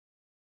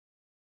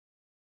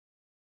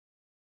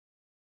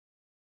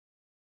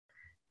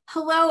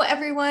Hello,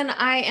 everyone.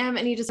 I am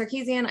Anita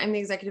Sarkeesian. I'm the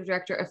Executive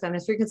Director of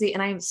Feminist Frequency,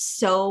 and I'm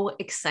so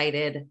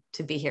excited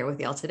to be here with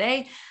y'all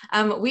today.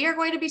 We are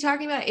going to be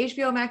talking about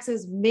HBO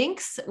Max's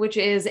Minx, which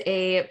is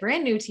a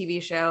brand new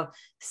TV show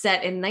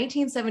set in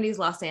 1970s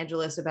Los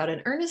Angeles about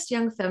an earnest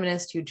young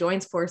feminist who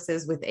joins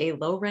forces with a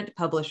low-rent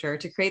publisher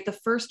to create the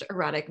first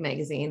erotic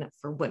magazine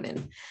for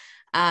women.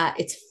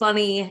 It's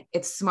funny,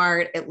 it's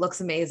smart, it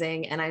looks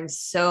amazing, and I'm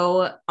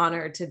so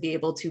honored to be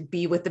able to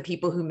be with the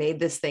people who made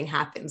this thing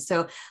happen.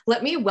 So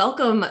let me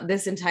welcome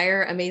this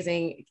entire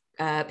amazing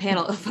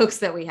panel of folks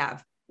that we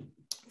have.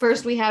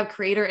 First, we have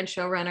creator and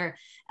showrunner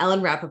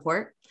Ellen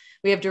Rapoport.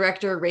 We have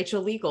director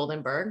Rachel Lee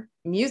Goldenberg,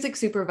 music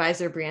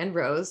supervisor Brienne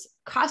Rose,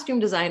 costume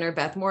designer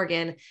Beth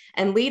Morgan,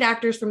 and lead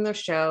actors from the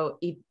show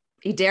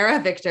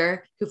Idara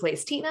Victor, who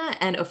plays Tina,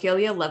 and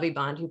Ophelia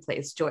Lovibond, who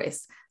plays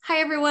Joyce. Hi,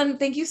 everyone.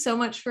 Thank you so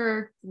much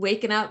for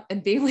waking up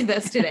and being with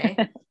us today.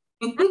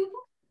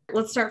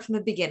 Let's start from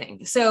the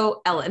beginning.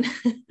 So, Ellen,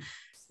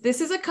 this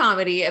is a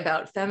comedy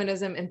about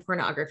feminism and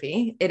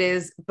pornography. It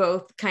is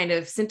both kind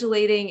of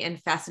scintillating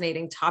and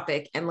fascinating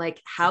topic. And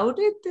how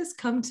did this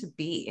come to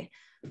be?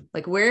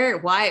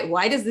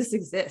 Why does this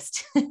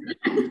exist?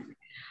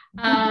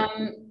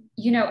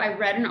 I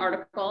read an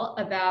article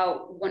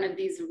about one of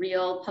these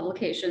real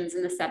publications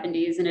in the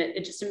 70s, and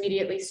it just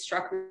immediately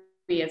struck me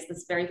as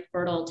this very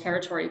fertile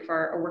territory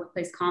for a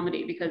workplace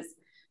comedy, because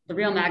the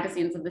real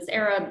magazines of this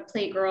era,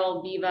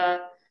 Playgirl,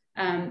 Viva,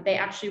 they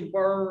actually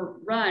were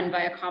run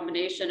by a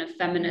combination of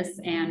feminists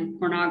and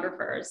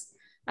pornographers.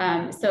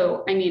 I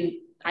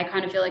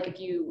kind of feel like if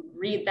you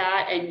read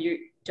that and you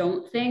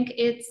don't think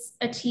it's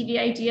a TV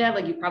idea,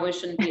 you probably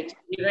shouldn't be a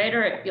TV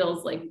writer.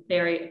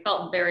 It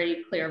felt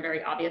very clear,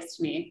 very obvious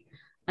to me.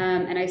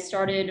 And I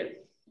started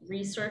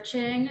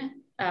researching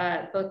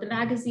both the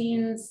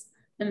magazines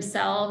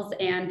themselves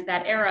and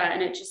that era.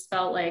 And it just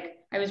felt like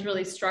I was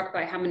really struck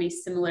by how many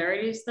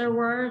similarities there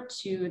were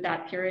to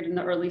that period in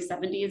the early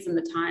 70s and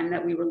the time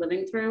that we were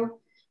living through.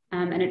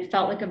 And it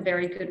felt like a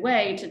very good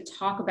way to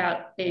talk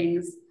about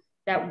things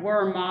that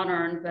were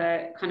modern,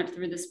 but kind of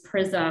through this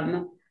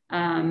prism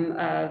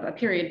of a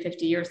period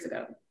 50 years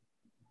ago.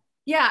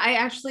 Yeah, I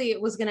actually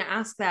was going to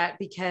ask that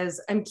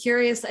because I'm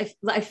curious.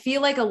 I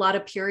feel like a lot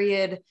of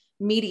period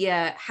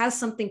media has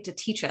something to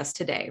teach us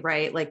today,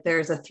 right?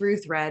 There's a through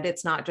thread.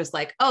 It's not just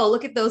oh,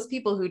 look at those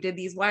people who did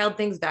these wild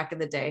things back in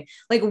the day.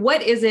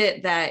 What is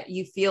it that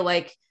you feel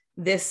like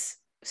this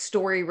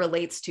story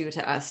relates to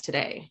us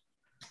today?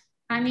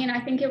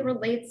 I think it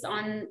relates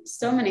on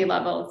so many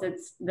levels.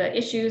 The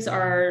issues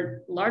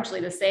are largely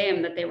the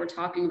same that they were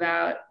talking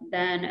about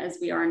then as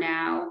we are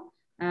now.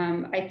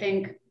 I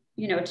think,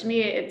 to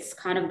me, it's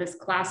kind of this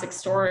classic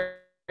story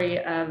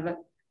of,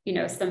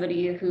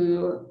 somebody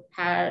who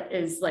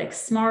is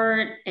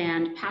smart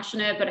and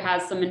passionate, but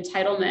has some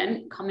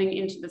entitlement coming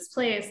into this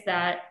place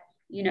that,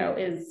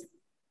 is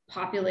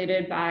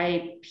populated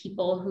by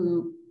people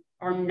who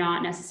are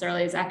not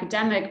necessarily as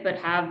academic, but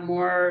have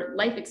more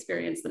life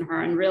experience than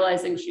her, and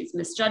realizing she's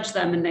misjudged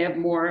them and they have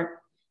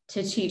more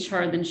to teach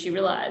her than she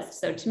realized.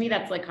 So to me,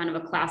 that's kind of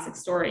a classic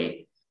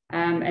story.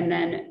 And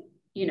then,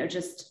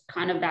 just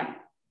kind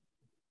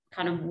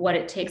of what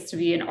it takes to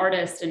be an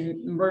artist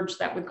and merge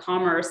that with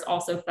commerce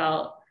also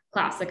felt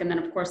classic. And then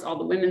of course, all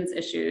the women's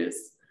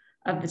issues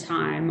of the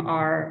time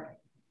are,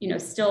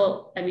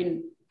 still,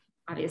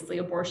 obviously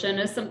abortion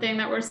is something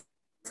that we're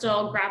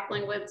still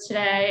grappling with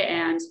today.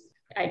 And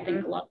I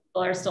think a lot of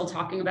people are still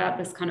talking about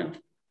this kind of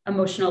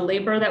emotional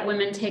labor that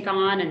women take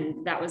on.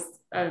 And that was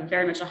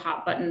very much a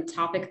hot button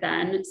topic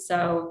then.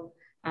 So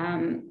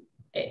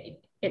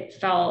it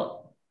felt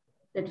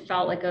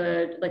like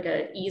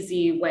a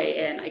easy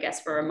way in, I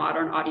guess, for a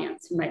modern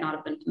audience who might not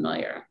have been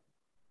familiar.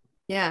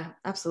 Yeah,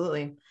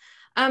 absolutely.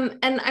 And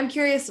I'm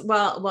curious,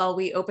 while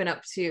we open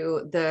up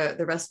to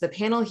the rest of the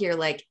panel here,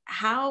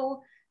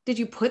 how did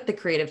you put the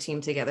creative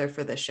team together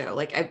for this show?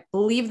 I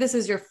believe this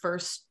is your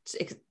first,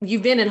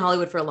 you've been in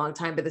Hollywood for a long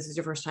time, but this is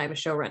your first time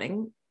show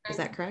running. Is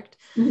that correct?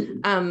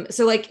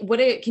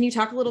 Mm-hmm. Can you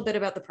talk a little bit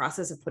about the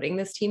process of putting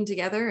this team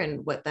together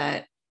and what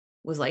that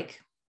was like?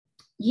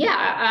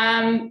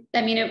 Yeah,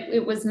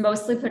 it was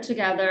mostly put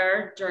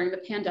together during the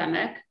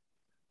pandemic.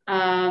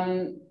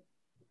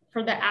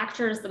 For the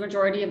actors, the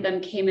majority of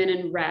them came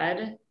in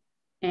read,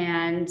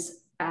 and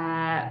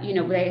I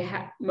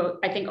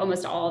think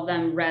almost all of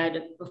them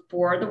read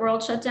before the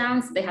world shut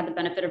down, so they had the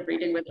benefit of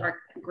reading with our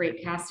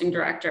great casting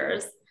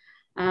directors.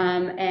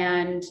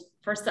 And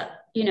for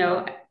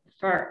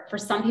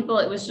some people,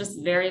 it was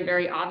just very,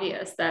 very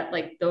obvious that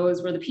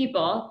those were the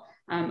people.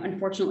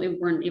 Unfortunately, we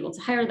weren't able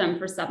to hire them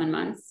for 7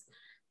 months.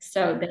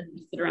 So they had to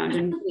sit around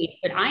and wait,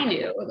 but I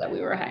knew that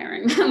we were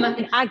hiring them.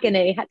 In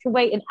agony, had to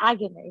wait in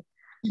agony.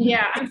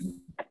 Yeah,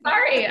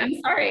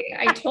 I'm sorry.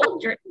 I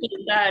told you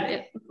that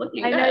it was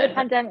looking good. I know the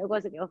pandemic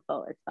wasn't your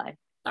fault, it's fine.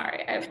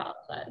 Sorry, I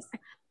apologize.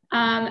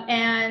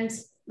 And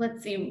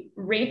let's see,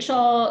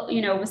 Rachel,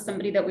 was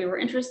somebody that we were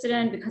interested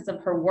in because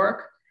of her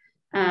work.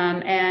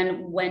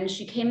 And when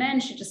she came in,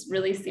 she just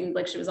really seemed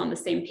like she was on the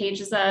same page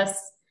as us.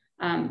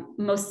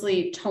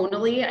 mostly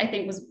tonally, I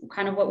think was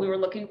kind of what we were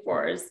looking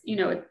for. Is, you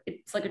know,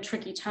 it's like a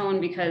tricky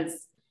tone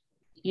because,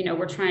 you know,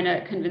 we're trying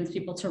to convince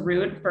people to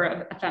root for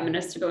a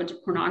feminist to go into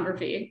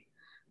pornography.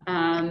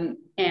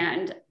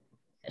 And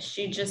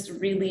she just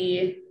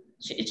really,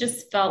 it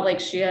just felt like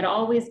she had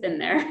always been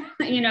there,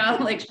 you know,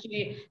 like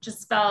she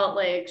just felt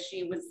like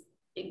she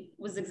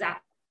was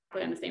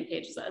exactly on the same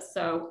page as us.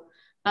 So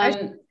that's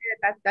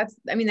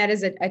I mean, that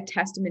is a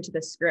testament to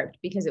the script,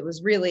 because it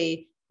was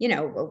really, you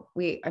know,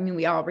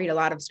 we all read a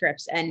lot of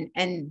scripts, and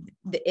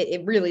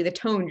it really, the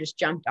tone just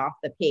jumped off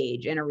the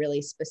page in a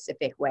really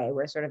specific way,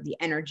 where sort of the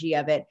energy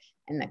of it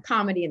and the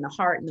comedy and the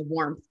heart and the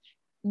warmth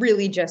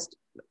really just,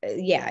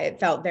 yeah, it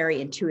felt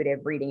very intuitive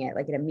reading it.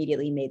 Like, it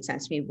immediately made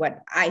sense to me what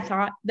I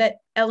thought that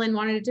Ellen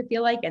wanted it to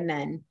feel like, and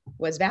then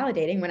was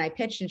validating when I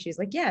pitched, and she's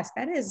like, yes,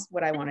 that is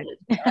what I wanted it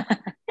to be.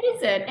 That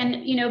is it.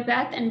 And, you know,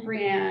 Beth and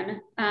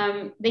Brienne,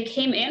 they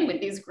came in with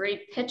these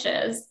great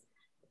pitches,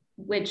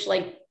 which,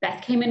 like,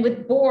 Beth came in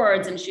with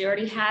boards, and she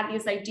already had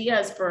these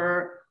ideas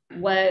for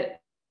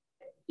what,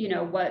 you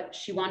know, what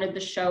she wanted the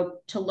show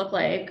to look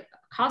like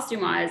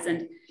costume wise.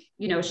 And,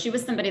 you know, she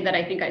was somebody that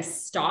I think I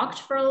stalked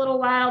for a little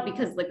while,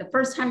 because, like, the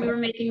first time we were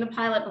making the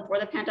pilot before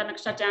the pandemic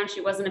shut down,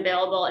 she wasn't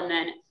available. And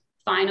then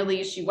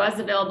finally she was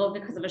available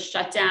because of a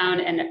shutdown.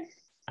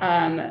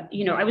 And,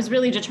 you know, I was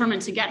really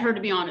determined to get her,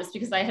 to be honest,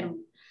 because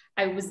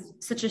I was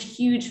such a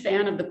huge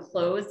fan of the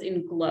clothes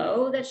in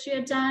Glow that she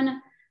had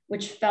done,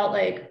 which felt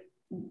like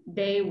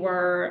they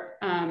were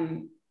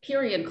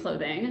period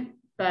clothing,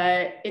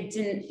 but it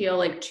didn't feel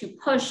like too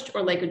pushed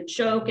or like a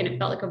joke. And it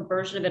felt like a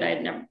version of it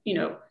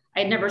I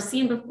had never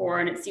seen before.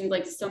 And it seemed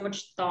like so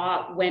much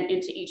thought went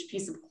into each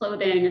piece of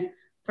clothing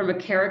from a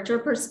character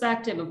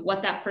perspective of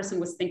what that person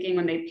was thinking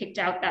when they picked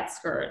out that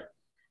skirt.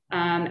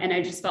 And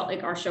I just felt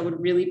like our show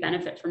would really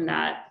benefit from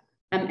that.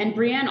 And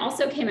Brienne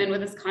also came in with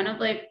this kind of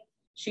like,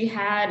 she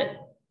had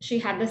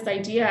this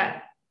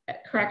idea,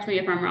 correct me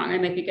if I'm wrong, I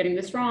might be getting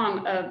this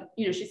wrong, of,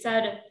 you know, she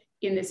said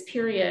in this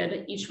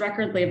period, each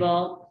record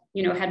label,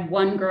 you know, had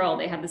one girl,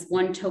 they had this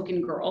one token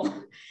girl.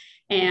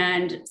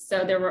 And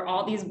so there were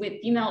all these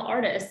female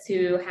artists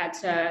who had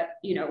to,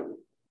 you know,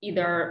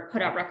 either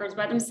put out records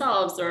by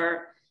themselves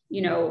or,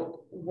 you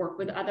know, work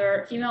with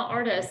other female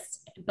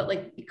artists. But,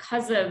 like,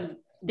 because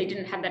they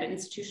didn't have that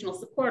institutional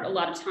support, a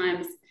lot of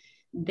times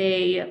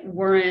they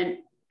weren't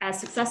as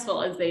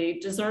successful as they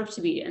deserve to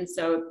be. And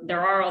so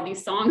there are all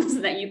these songs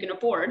that you can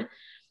afford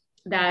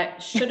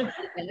that should have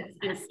been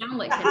and sound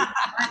like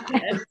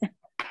it.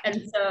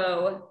 And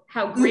so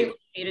how great would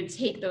it be to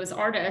take those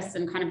artists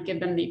and kind of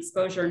give them the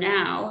exposure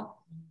now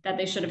that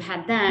they should have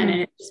had then.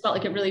 And it just felt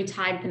like it really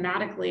tied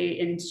thematically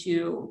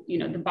into, you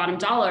know, the bottom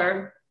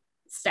dollar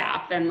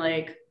staff and,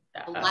 like,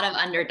 a lot of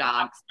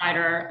underdog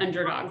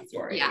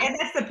story. Yeah. And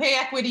that's the pay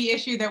equity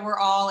issue that we're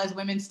all as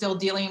women still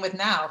dealing with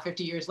now,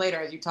 50 years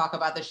later, as you talk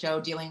about the show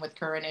dealing with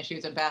current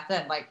issues and Beth.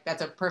 And, like,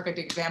 that's a perfect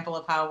example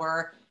of how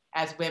we're,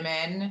 as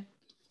women,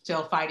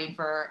 still fighting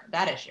for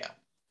that issue.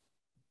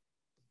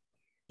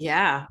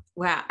 Yeah.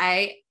 Wow.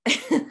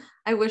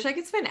 I wish I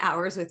could spend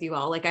hours with you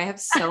all. Like, I have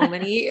so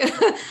many,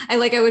 I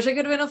wish I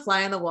could have been a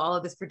fly on the wall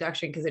of this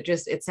production, because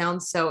it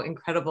sounds so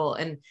incredible.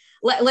 And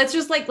let's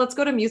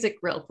go to music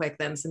real quick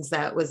then, since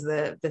that was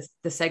the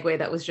segue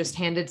that was just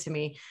handed to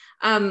me.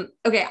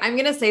 Okay. I'm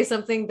going to say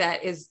something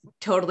that is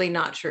totally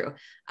not true.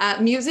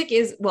 Music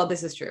is, well,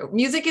 this is true.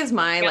 Music is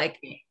my,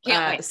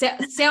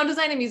 sound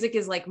design and music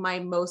is, like, my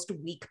most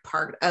weak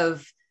part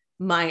of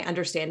my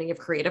understanding of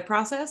creative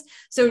process.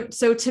 So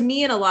to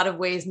me, in a lot of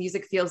ways,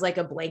 music feels like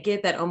a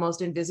blanket that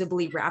almost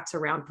invisibly wraps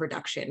around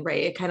production,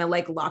 right? It kind of,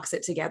 like, locks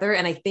it together.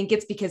 And I think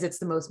it's because it's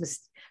the most,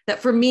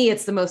 for me,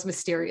 it's the most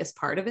mysterious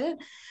part of it.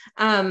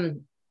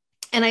 And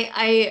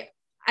I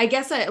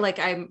guess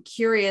I'm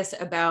curious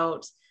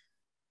about,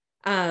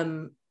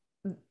 part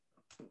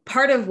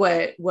of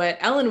what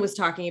Ellen was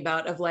talking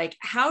about, of, like,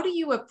 how do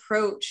you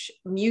approach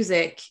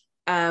music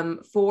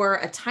for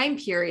a time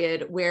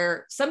period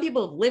where some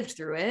people have lived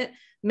through it.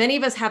 Many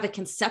of us have a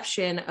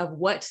conception of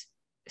what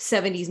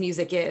 70s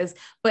music is,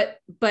 but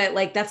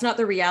like, that's not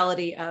the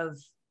reality of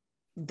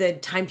the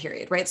time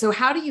period, right? So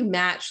how do you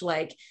match,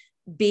 like,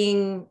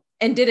 being,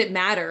 and did it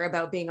matter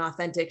about being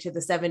authentic to the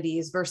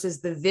 70s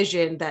versus the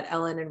vision that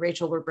Ellen and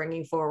Rachel were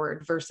bringing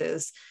forward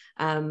versus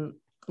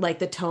like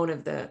the tone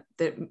of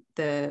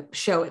the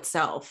show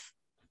itself?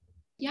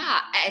 Yeah,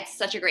 it's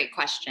such a great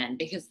question,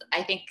 because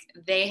I think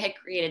they had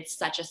created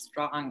such a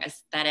strong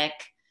aesthetic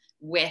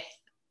with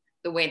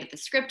the way that the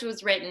script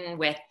was written,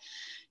 with,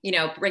 you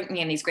know, bringing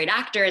in these great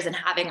actors and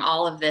having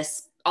all of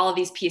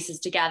these pieces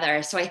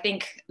together. So I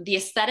think the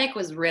aesthetic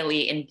was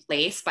really in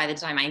place by the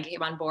time I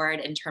came on board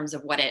in terms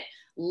of what it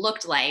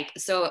looked like.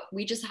 So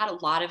we just had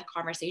a lot of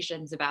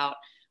conversations about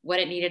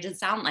what it needed to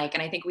sound like.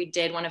 And I think we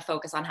did want to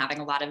focus on having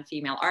a lot of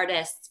female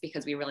artists,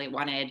 because we really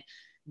wanted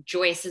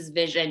Joyce's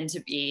vision to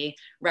be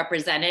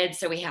represented.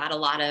 So we had a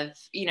lot of,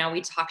 you know,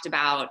 we talked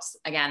about,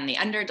 again, the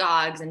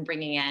underdogs and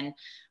bringing in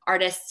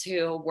artists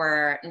who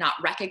were not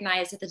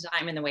recognized at the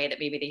time in the way that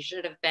maybe they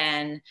should have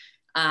been.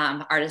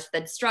 artists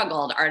that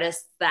struggled,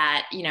 artists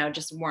that, you know,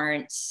 just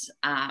weren't,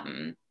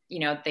 you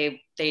know,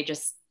 they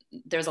just,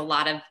 there's a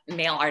lot of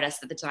male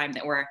artists at the time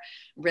that were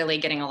really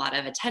getting a lot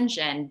of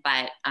attention,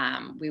 but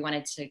we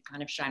wanted to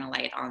kind of shine a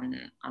light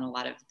on a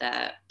lot of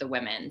the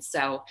women.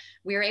 So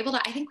we were able to,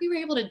 I think we were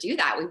able to do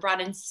that. We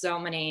brought in so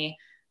many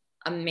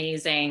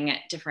amazing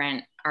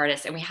different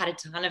artists, and we had a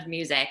ton of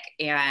music,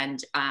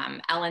 and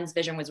Ellen's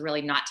vision was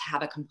really not to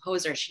have a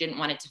composer. She didn't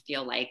want it to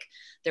feel like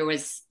there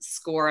was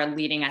score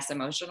leading us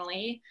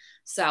emotionally.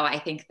 So I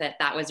think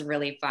that was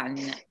really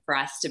fun for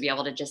us to be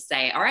able to just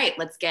say, all right,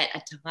 let's get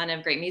a ton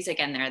of great music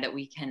in there that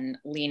we can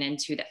lean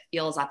into, that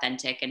feels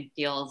authentic and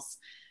feels,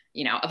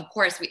 you know, of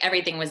course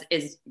everything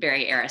is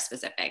very era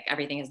specific.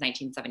 Everything is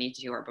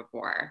 1972 or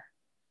before.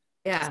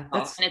 Yeah.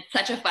 And it's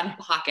such a fun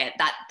pocket.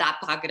 That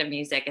pocket of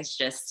music is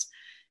just,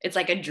 it's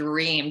like a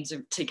dream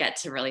to get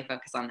to really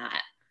focus on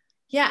that.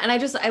 Yeah. And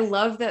I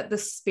love that the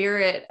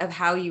spirit of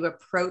how you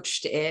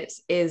approached it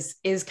is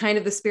kind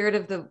of the spirit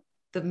of the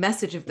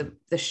message of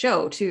the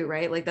show too,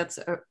 right? Like that's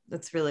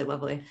really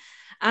lovely.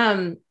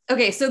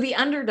 Okay. So the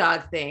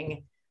underdog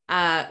thing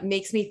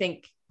makes me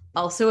think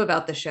also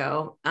about the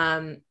show.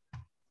 And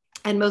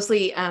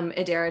mostly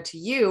Idara, to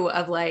you,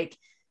 of like,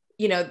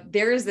 you know,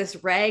 there's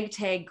this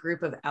ragtag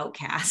group of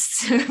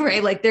outcasts,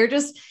 right? Like they're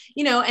just,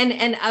 you know,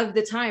 and of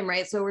the time,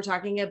 right? So we're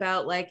talking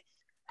about like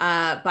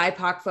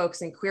BIPOC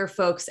folks and queer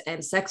folks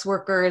and sex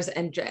workers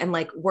and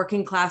like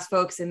working class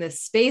folks in this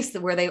space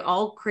where they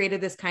all created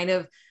this kind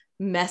of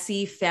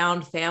messy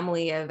found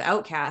family of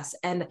outcasts.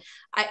 And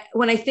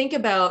when I think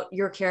about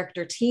your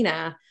character,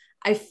 Tina,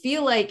 I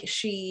feel like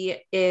she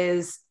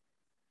is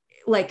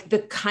like the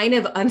kind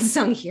of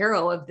unsung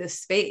hero of this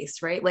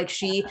space, right? Like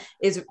she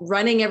is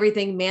running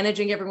everything,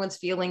 managing everyone's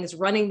feelings,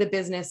 running the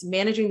business,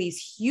 managing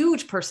these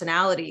huge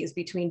personalities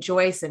between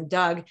Joyce and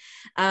Doug.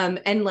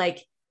 And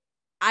like,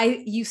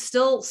 you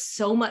still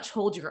so much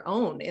hold your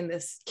own in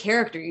this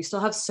character. You still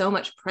have so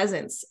much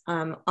presence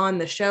on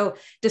the show,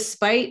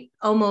 despite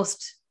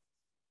almost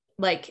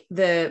like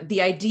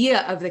the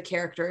idea of the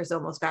character is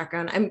almost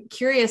background. I'm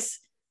curious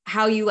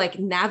how you like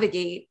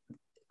navigate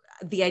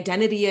the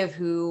identity of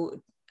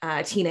who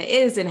Tina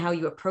is and how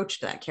you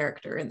approached that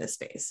character in this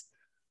space.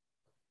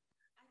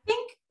 I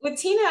think with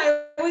Tina,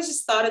 I always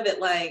just thought of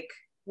it like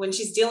when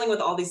she's dealing with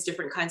all these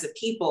different kinds of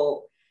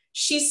people,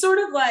 she's sort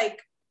of like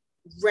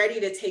ready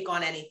to take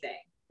on anything,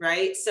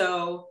 right?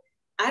 So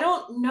I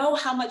don't know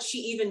how much she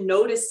even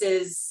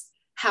notices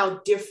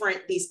how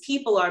different these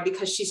people are,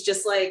 because she's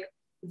just like,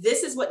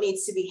 this is what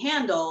needs to be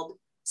handled.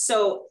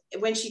 So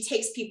when she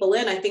takes people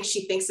in, I think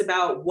she thinks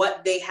about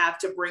what they have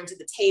to bring to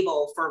the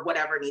table for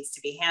whatever needs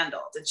to be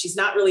handled. And she's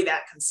not really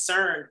that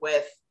concerned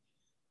with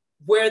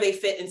where they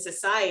fit in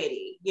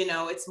society. You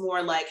know, it's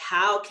more like,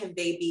 how can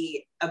they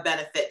be a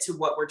benefit to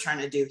what we're trying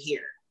to do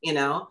here, you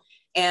know?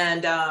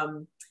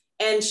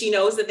 And she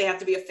knows that they have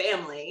to be a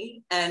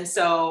family. And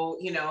so,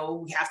 you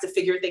know, we have to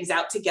figure things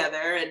out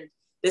together. And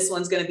this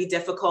one's going to be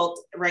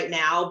difficult right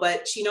now,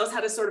 but she knows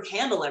how to sort of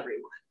handle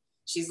everyone.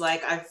 She's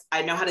like,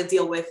 I know how to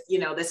deal with, you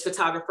know, this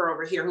photographer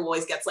over here who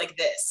always gets like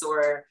this,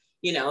 or,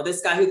 you know,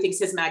 this guy who thinks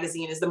his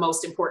magazine is the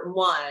most important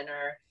one,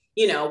 or,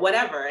 you know,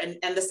 whatever. And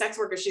the sex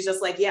worker, she's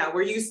just like, yeah,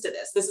 we're used to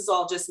this. This is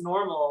all just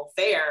normal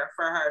fare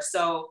for her.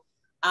 So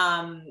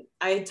I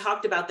had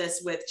talked about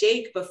this with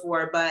Jake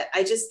before, but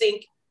I just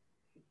think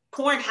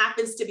porn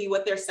happens to be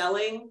what they're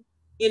selling.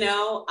 You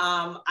know,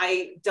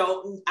 I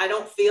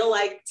don't feel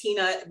like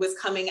Tina was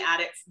coming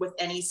at it with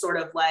any sort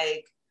of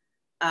like,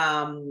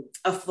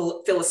 a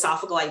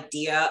philosophical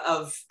idea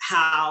of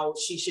how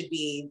she should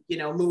be, you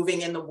know,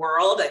 moving in the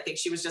world. I think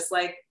she was just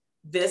like,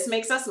 this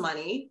makes us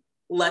money.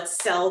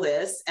 Let's sell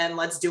this and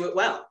let's do it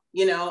well,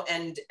 you know,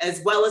 and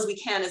as well as we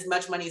can, as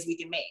much money as we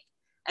can make.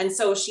 And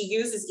so she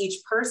uses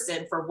each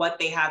person for what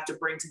they have to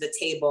bring to the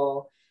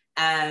table.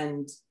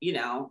 And, you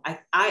know,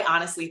 I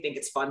honestly think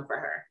it's fun for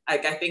her.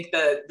 Like, I think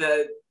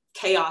the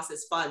chaos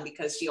is fun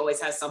because she always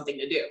has something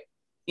to do.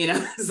 You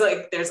know, it's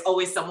like, there's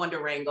always someone to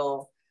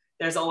wrangle.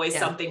 There's always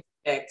something to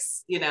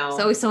fix, you know.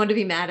 There's always someone to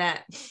be mad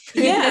at.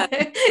 Yeah.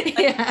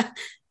 Like,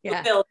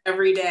 yeah.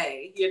 Every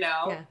day, you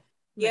know.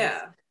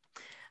 Yeah.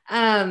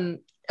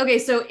 Okay.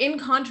 So in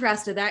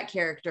contrast to that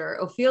character,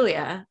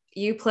 Ophelia,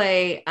 you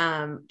play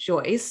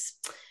Joyce,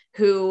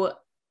 who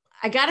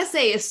I gotta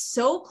say is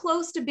so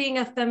close to being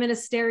a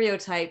feminist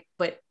stereotype,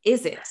 but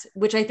isn't,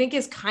 which I think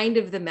is kind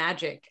of the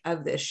magic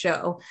of this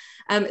show.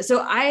 So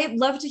I'd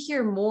love to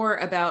hear more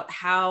about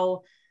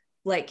how,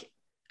 like,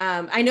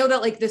 I know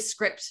that like the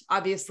script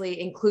obviously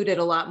included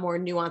a lot more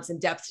nuance and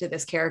depth to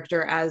this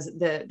character as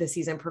the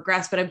season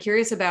progressed, but I'm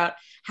curious about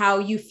how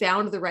you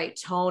found the right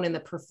tone in the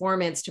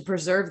performance to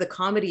preserve the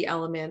comedy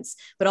elements,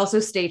 but also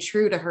stay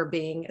true to her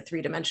being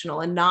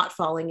three-dimensional and not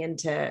falling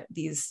into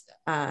these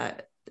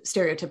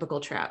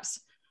stereotypical traps.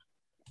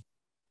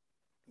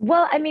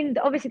 Well, I mean,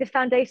 obviously the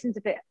foundations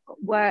of it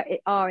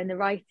are in the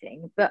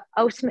writing, but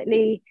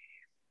ultimately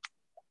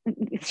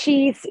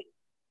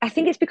I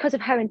think it's because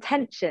of her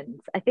intentions.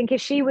 I think if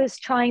she was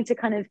trying to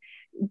kind of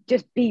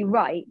just be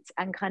right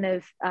and kind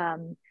of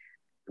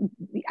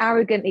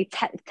arrogantly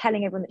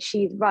telling everyone that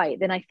she's right,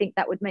 then I think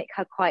that would make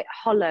her quite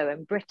hollow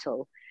and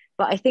brittle.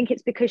 But I think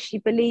it's because she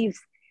believes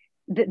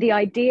that the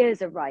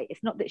ideas are right.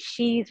 It's not that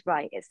she's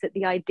right, it's that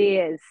the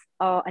ideas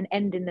are an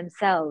end in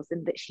themselves,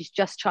 and that she's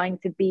just trying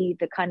to be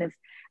the kind of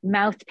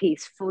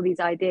mouthpiece for these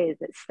ideas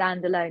that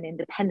stand alone,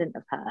 independent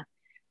of her.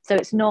 So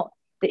it's not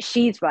that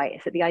she's right,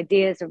 it's that the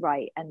ideas are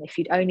right, and if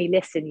you'd only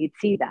listen, you'd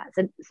see that.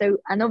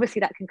 And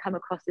obviously that can come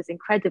across as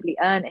incredibly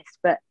earnest,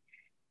 but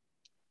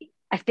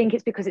I think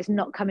it's because it's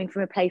not coming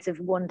from a place of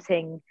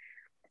wanting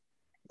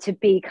to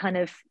be kind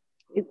of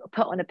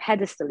put on a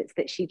pedestal. It's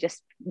that she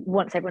just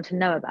wants everyone to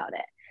know about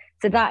it.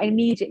 So that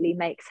immediately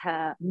makes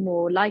her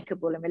more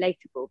likable and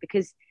relatable,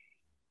 because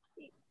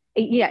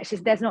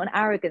there's not an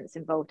arrogance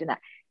involved in that.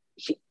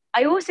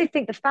 I also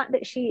think the fact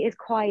that she is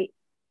quite,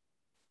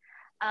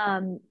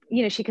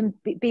 she can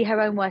be her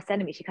own worst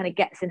enemy. She kind of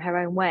gets in her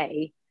own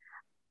way.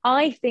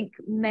 I think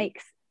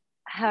makes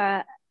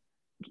her,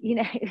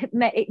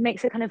 it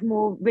makes her kind of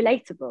more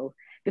relatable,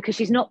 because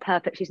she's not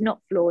perfect. She's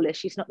not flawless.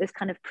 She's not this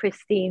kind of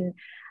pristine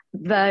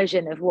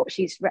version of what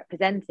she's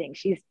representing.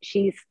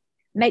 She's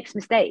makes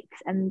mistakes,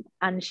 and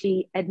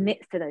she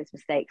admits to those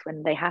mistakes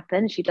when they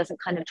happen. She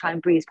doesn't kind of try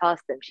and breeze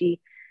past them.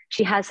 She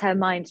has her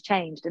mind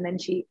changed, and then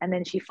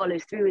she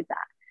follows through with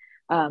that.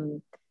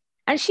 And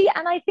I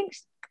think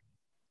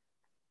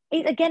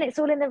it's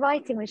all in the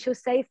writing. When she'll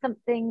say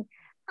something,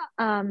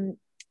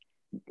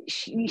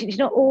 it's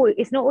not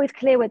always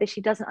clear whether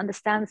she doesn't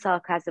understand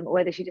sarcasm or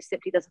whether she just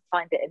simply doesn't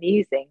find it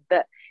amusing.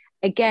 But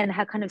again,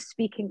 her kind of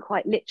speaking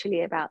quite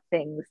literally about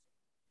things,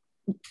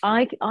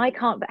 I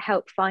can't but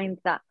help find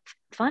that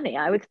funny.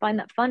 I would find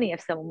that funny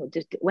if someone would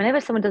just, whenever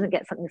someone doesn't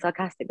get something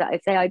sarcastic that I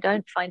say, I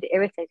don't find it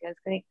irritating. I was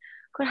going,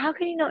 God, how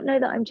can you not know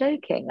that I'm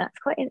joking? That's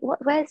quite,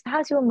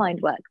 how's your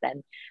mind work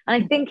then?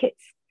 And I think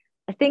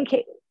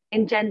it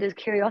engenders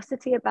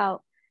curiosity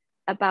about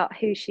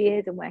who she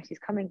is and where she's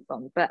coming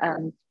from. But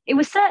it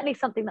was certainly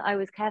something that I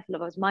was careful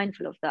of. I was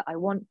mindful of that.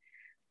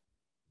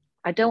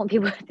 I don't want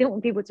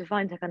people to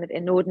find her kind of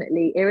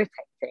inordinately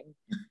irritating.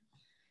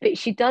 But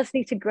she does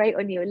need to grate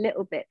on you a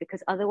little bit,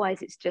 because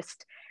otherwise it's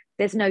just,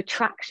 there's no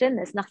traction.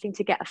 There's nothing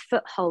to get a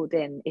foothold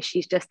in if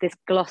she's just this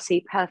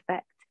glossy,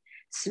 perfect,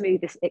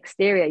 smooth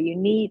exterior. You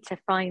need to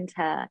find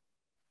her.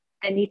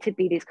 There need to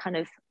be these kind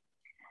of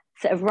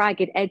sort of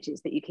ragged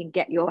edges that you can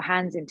get your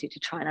hands into to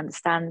try and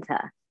understand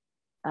her.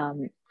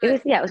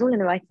 It was all in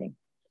the writing.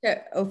 To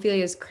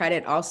Ophelia's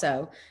credit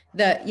also,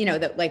 that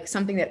like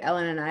something that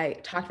Ellen and I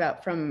talked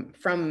about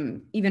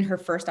from even her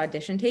first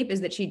audition tape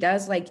is that she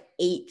does like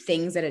 8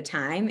 things at a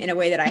time in a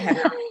way that I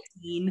haven't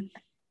seen.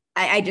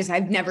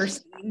 I've never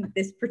seen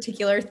this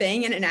particular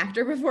thing in an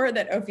actor before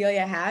that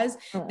Ophelia has.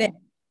 That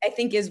I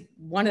think is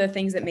one of the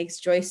things that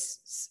makes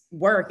Joyce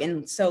work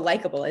and so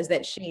likable, is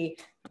that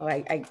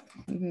I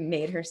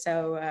made her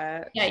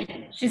so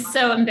she's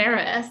so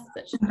embarrassed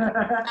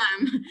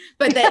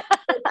but that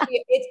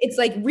it's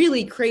like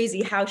really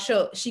crazy how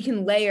she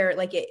can layer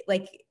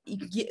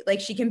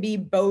she can be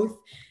both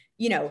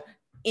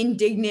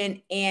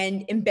indignant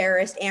and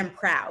embarrassed and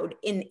proud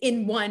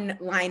in one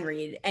line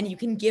read, and you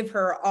can give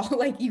her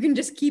all, you can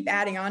just keep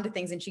adding on to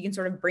things, and she can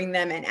sort of bring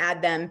them and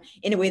add them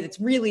in a way that's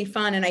really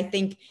fun. And I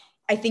think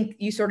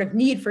you sort of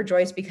need for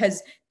Joyce,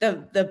 because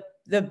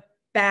the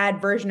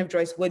bad version of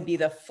Joyce would be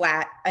the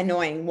flat,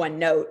 annoying one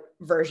note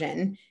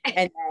version.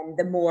 And then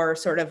the more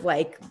sort of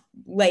like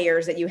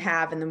layers that you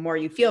have, and the more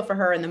you feel for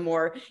her, and the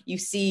more you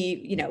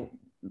see,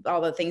 all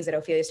the things that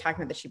Ophelia is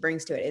talking about that she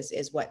brings to it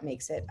is what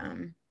makes it,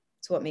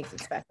 it's what makes it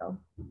special.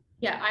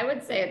 Yeah, I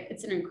would say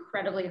it's an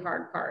incredibly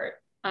hard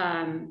part.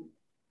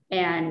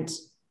 And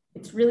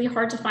it's really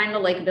hard to find the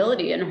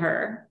likability in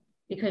her,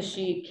 because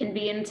she can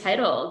be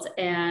entitled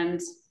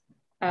and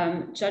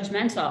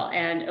judgmental,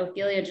 and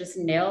Ophelia just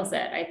nails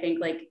it. I think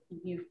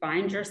you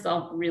find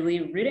yourself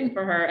really rooting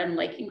for her and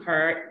liking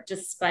her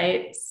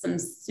despite some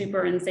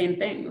super insane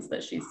things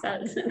that she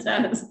says and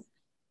does.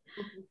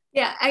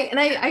 Yeah,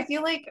 I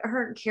feel like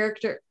her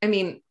character, I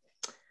mean,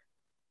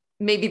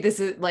 maybe this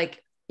is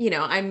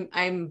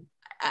I'm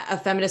a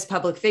feminist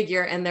public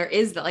figure, and there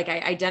is that, I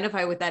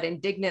identify with that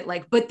indignant,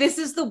 but this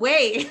is the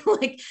way,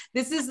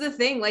 this is the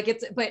thing,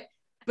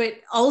 but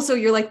also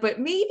you're but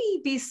maybe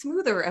be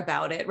smoother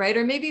about it, right?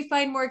 Or maybe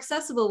find more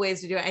accessible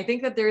ways to do it. I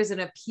think that there is an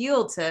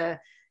appeal to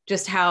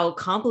just how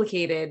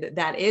complicated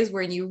that is,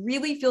 where you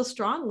really feel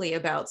strongly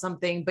about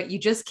something, but you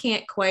just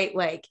can't quite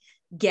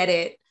get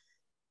it,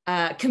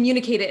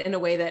 communicate it in a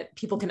way that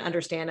people can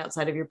understand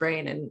outside of your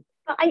brain. And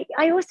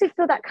I also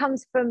feel that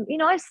comes from,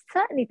 I've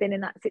certainly been in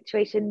that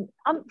situation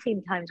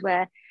umpteen times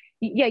where,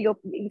 you're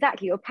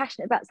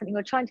passionate about something,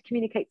 you're trying to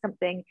communicate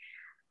something,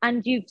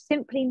 and you've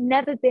simply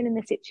never been in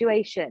a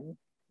situation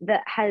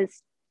that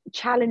has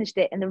challenged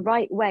it in the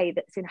right way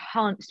that's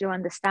enhanced your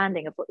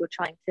understanding of what you're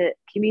trying to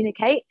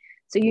communicate.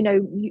 So,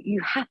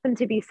 you happen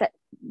to be set,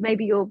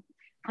 maybe you're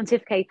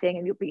pontificating,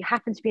 and you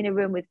happen to be in a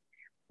room with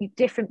a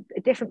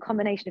different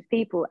combination of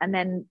people, and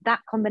then that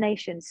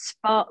combination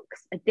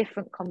sparks a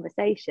different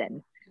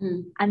conversation.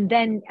 And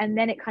then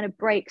it kind of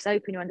breaks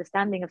open your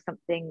understanding of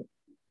something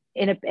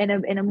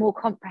in a more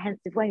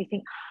comprehensive way. And you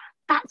think,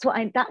 that's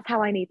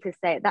how I need to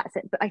say it. That's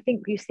it. But I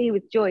think you see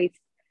with Joyce,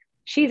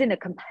 she's in a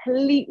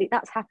completely,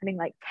 that's happening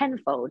like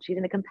tenfold. She's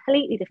in a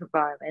completely different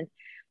environment.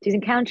 She's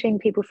encountering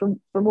people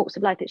from walks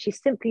of life that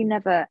she's simply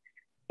never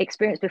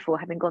experienced before,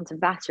 having gone to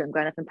Vassar and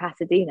grown up in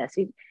Pasadena.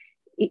 So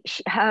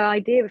her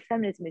idea of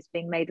feminism is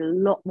being made a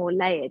lot more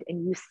layered,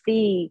 and you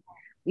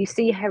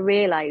see her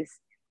realize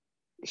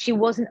she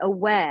wasn't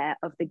aware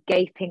of the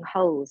gaping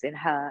holes in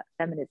her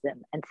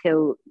feminism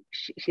until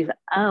she's like,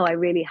 oh, I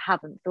really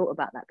haven't thought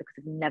about that because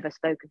I've never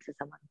spoken to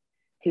someone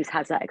who's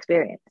has that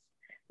experience.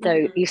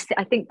 So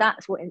I think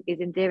that's what is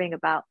endearing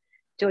about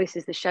Joyce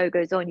as the show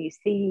goes on. You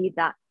see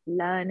that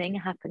learning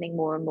happening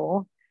more and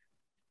more.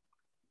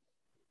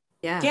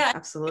 Yeah,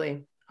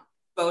 absolutely.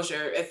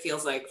 Exposure, it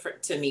feels like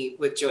to me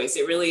with Joyce,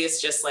 it really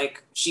is just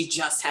like she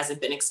just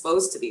hasn't been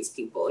exposed to these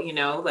people, you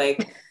know,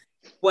 like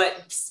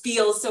what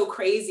feels so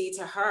crazy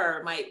to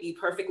her might be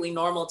perfectly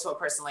normal to a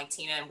person like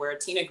Tina and where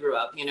Tina grew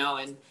up, you know,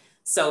 and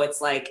so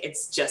it's like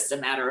it's just a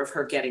matter of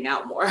her getting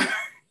out more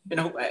in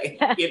a way,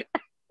 you know?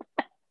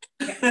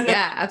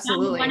 Yeah,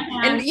 absolutely.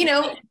 And you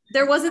know,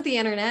 there wasn't the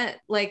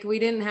internet, like we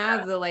didn't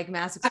have the like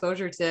mass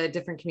exposure to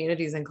different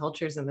communities and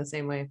cultures in the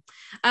same way.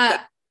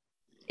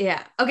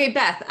 Yeah. Okay,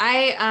 Beth,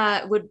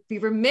 I would be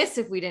remiss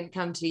if we didn't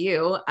come to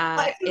you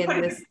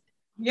in this.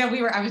 Yeah,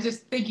 I was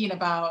just thinking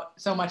about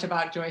so much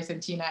about Joyce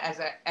and Tina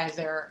as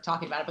they're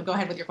talking about it, but go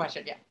ahead with your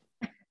question. Yeah.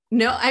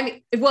 No, I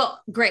mean,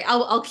 well, great.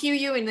 I'll cue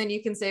you and then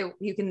you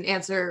can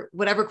answer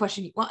whatever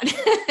question you want.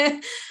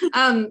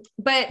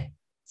 But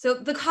so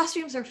the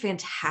costumes are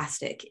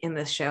fantastic in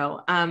this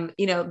show.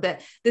 You know,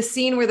 the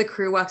scene where the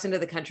crew walks into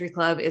the country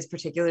club is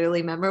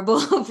particularly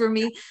memorable for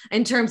me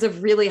in terms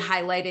of really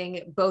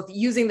highlighting both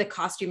using the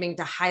costuming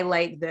to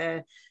highlight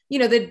the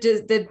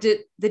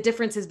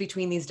differences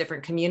between these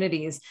different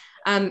communities.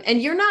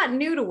 And you're not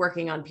new to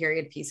working on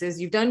period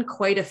pieces. You've done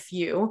quite a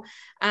few.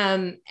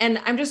 And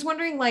I'm just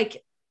wondering,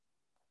 like,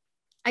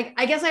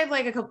 I guess I have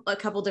like a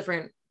couple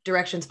different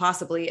directions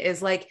possibly,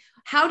 is like,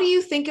 how do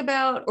you think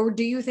about, or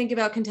do you think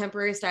about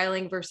contemporary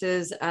styling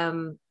versus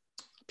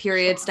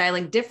period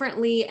styling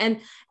differently? And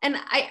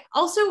I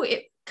also,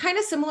 it kind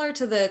of similar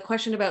to the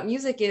question about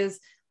music is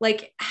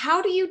like,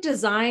 how do you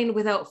design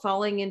without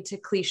falling into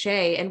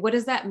cliche? And what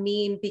does that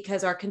mean?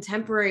 Because our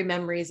contemporary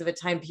memories of a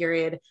time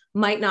period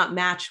might not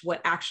match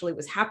what actually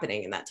was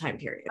happening in that time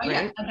period, right?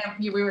 Yeah.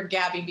 And we were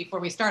gabbing before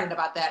we started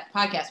about that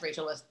podcast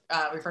Rachel was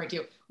referring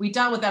to. We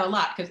dealt with that a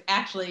lot because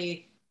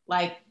actually,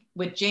 like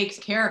with Jake's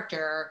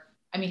character,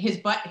 I mean, his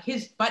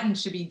button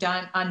should be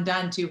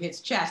undone to his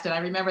chest. And I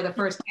remember the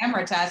first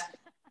camera test,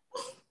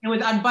 it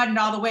was unbuttoned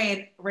all the way.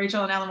 And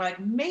Rachel and Ellen were like,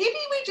 maybe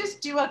we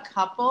just do a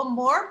couple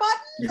more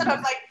buttons. And I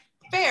was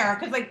like, fair.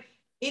 Cause like,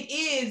 it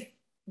is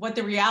what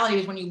the reality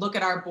is when you look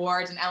at our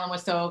boards, and Ellen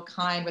was so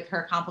kind with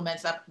her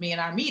compliments of me in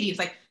our meetings.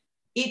 Like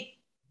the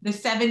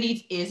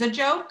 70s is a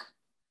joke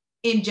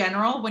in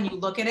general, when you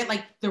look at it,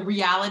 like the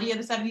reality of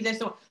the 70s is.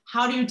 So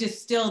how do you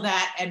distill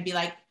that and be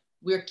like,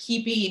 we're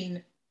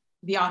keeping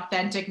the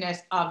authenticness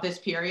of this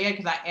period,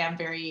 because I am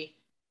very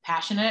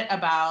passionate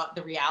about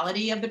the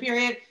reality of the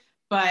period,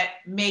 but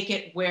make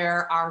it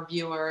where our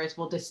viewers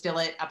will distill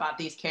it about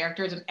these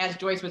characters. And as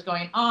Ophelia was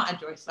going on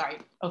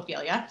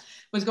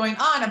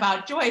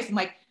about Joyce, and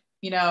like,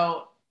 you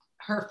know,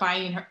 her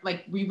finding her,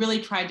 like we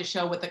really tried to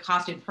show with the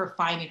costume, her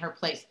finding her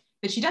place,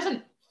 that she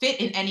doesn't fit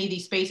in any of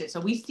these spaces. So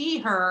we see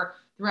her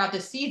throughout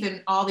the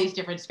season, all these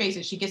different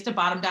spaces. She gets to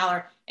Bottom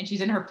Dollar and she's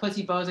in her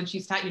pussy bows and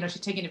she's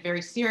taking it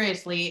very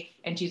seriously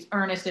and she's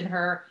earnest in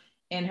her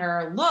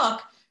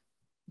look,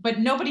 but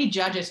nobody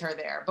judges her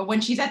there. But when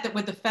she's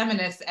with the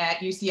feminists at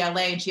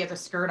UCLA and she has a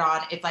skirt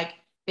on, it's like,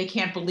 they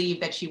can't believe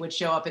that she would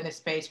show up in this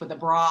space with a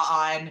bra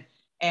on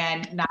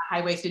and not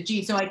high-waisted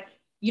jeans. So like,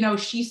 you know,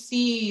 she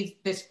sees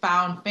this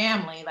found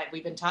family, like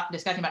we've been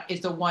discussing about,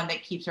 is the one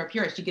that keeps her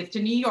pure. She gets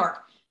to New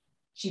York.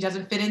 She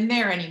doesn't fit in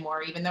there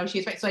anymore, even though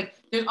she's, so like,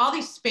 there's all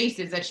these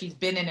spaces that she's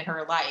been in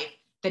her life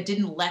that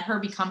didn't let her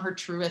become her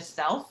truest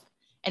self.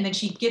 And then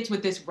she gets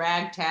with this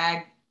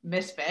ragtag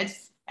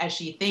misfits, as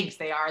she thinks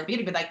they are at the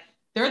beginning, but like,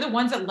 they're the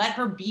ones that let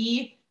her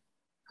be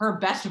her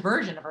best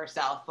version of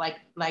herself.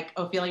 Like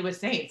Ophelia was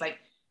saying, it's like,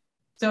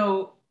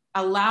 so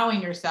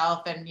allowing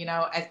yourself, and, you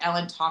know, as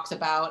Ellen talks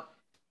about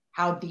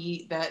how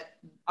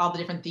all the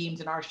different themes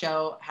in our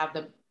show have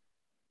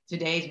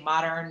today's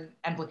modern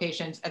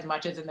implications as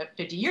much as in the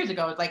 50 years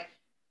ago. It's like,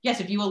 yes,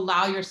 if you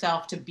allow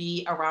yourself to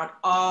be around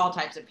all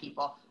types of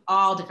people,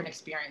 all different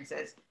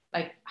experiences,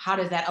 like how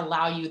does that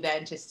allow you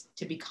then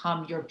to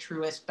become your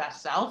truest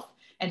best self?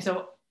 And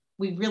so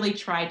we really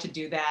tried to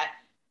do that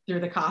through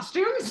the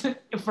costumes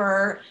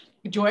for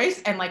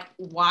Joyce, and like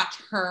watch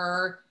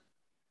her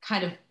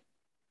kind of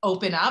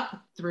open up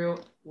through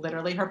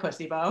literally her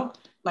pussy bow,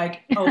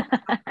 like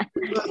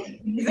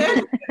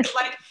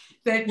like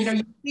that, you know,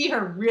 you see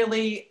her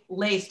really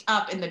laced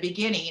up in the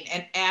beginning,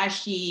 and as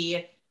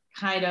she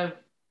kind of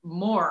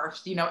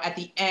morphs, you know, at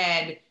the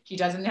end, she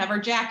doesn't have her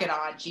jacket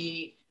on,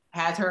 she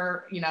has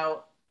her, you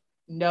know,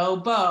 no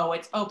bow,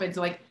 it's open.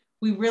 So like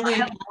we really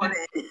had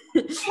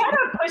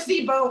a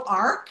pussy bow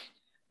arc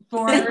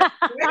for that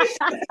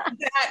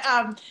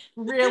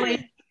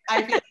really,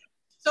 I feel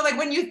so like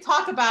when you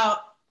talk about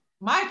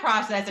my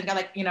process and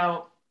like, you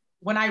know,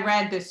 when I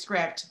read this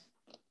script,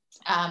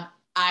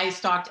 I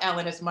stalked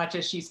Ellen as much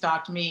as she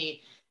stalked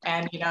me.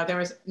 And, you know, there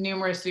was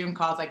numerous Zoom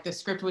calls, like the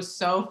script was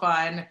so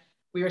fun.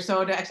 We were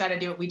so excited to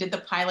do it. We did the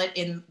pilot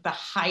in the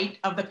height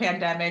of the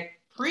pandemic,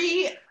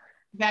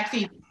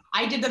 pre-vaccine.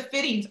 I did the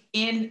fittings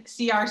in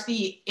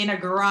CRC in a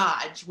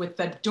garage with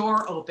the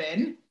door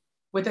open,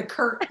 with a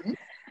curtain.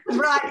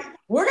 Right,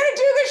 we're gonna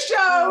do the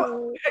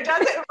show. It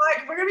doesn't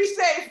like we're gonna be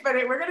safe, but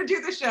we're gonna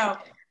do the show.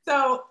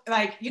 So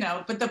like, you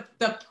know, but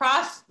the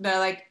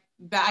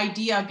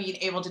idea of being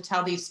able to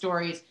tell these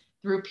stories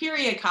through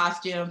period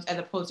costumes as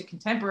opposed to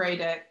contemporary,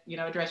 to, you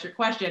know, address your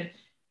question,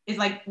 is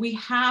like we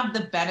have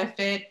the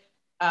benefit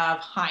of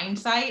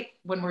hindsight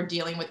when we're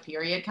dealing with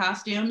period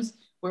costumes,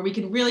 where we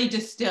can really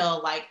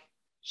distill like,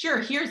 sure,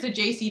 here's the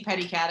J.C.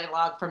 Penney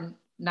catalog from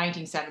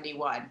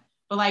 1971,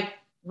 but like,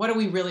 what do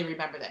we really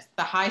remember this?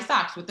 The high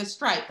socks with the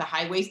stripe, the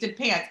high-waisted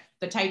pants,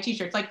 the tight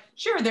t-shirts. Like,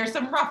 sure, there's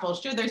some ruffles,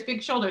 sure, there's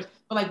big shoulders,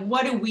 but like,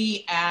 what do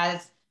we,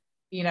 as,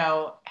 you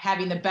know,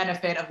 having the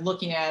benefit of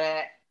looking at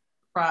it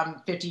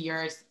from 50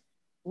 years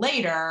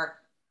later,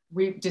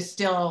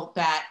 distill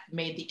that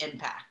made the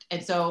impact?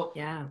 And so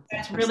yeah,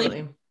 that's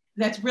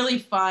really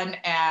fun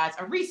as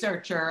a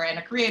researcher and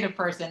a creative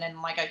person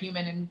and like a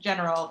human in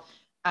general,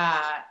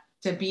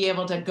 to be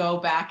able to go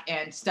back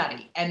and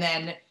study. And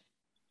then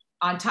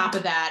on top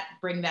of that,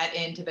 bring that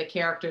into the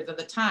characters of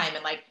the time.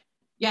 And like,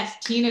 yes,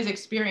 Tina's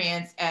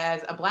experience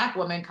as a Black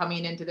woman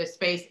coming into this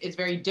space is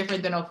very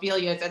different than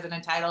Ophelia's as an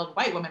entitled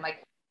white woman.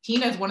 Like,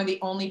 Tina's one of the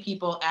only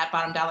people at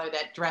Bottom Dollar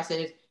that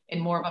dresses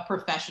in more of a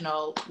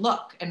professional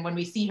look. And when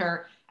we see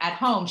her at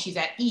home, she's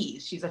at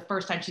ease. She's the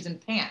first time she's in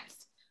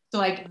pants. So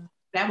like,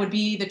 that would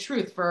be the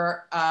truth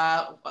for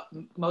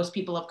most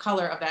people of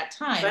color of that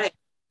time, right,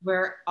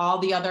 where all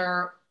the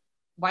other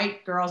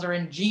white girls are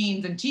in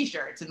jeans and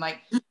t-shirts. And like,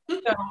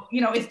 so, you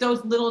know, it's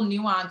those little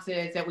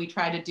nuances that we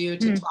try to do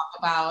to talk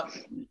about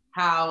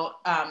how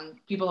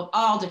people of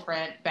all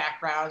different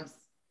backgrounds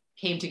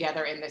came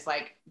together in this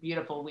like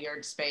beautiful,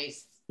 weird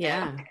space.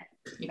 Yeah. And,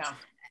 you know.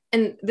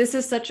 And this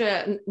is such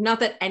a, not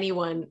that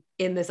anyone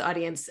in this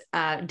audience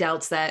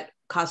doubts that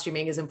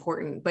costuming is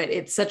important, but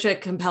it's such a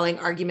compelling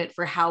argument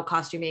for how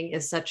costuming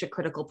is such a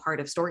critical part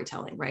of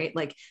storytelling, right?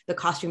 Like the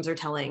costumes are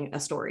telling a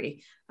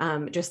story,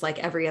 just like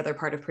every other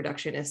part of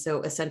production is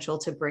so essential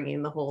to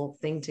bringing the whole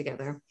thing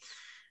together.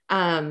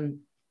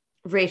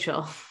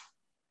 Rachel,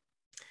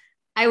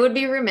 I would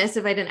be remiss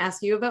if I didn't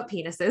ask you about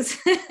penises.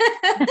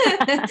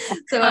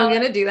 So I'm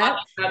going to do that.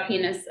 About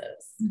penises.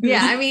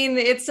 Yeah. I mean,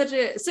 it's such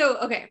a, so,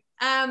 okay.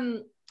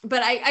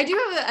 But I do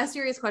have a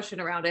serious question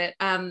around it.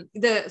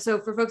 So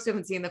for folks who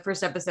haven't seen the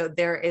first episode,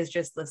 there is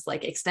just this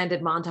like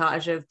extended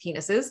montage of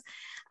penises.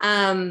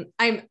 I'm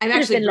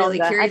actually really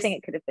curious. I think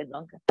it could have been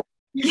longer.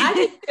 I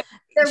think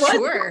there was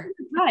sure.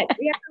 cut.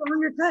 We had a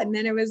longer cut, and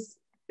then it was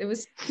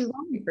too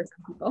long for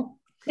some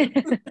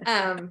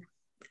people.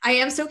 I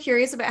am so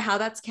curious about how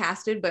that's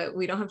casted, but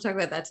we don't have to talk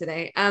about that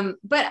today.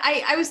 But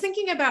I was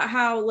thinking about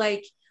how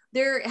like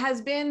there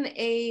has been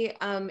a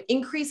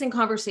increase in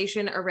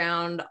conversation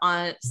around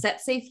on set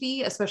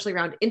safety, especially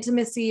around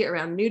intimacy,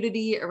 around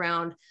nudity,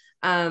 around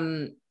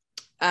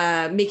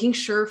making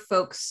sure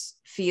folks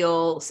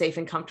feel safe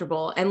and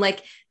comfortable. And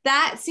like,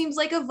 that seems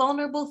like a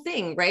vulnerable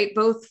thing, right?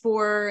 Both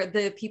for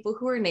the people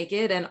who are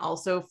naked and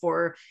also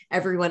for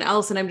everyone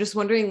else. And I'm just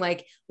wondering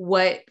like,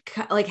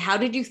 how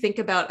did you think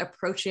about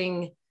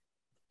approaching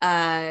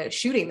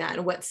shooting that,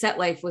 and what set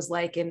life was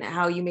like, and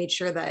how you made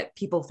sure that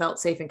people felt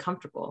safe and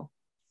comfortable?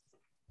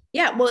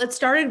 Yeah, well, it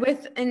started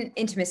with an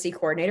intimacy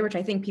coordinator, which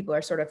I think people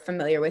are sort of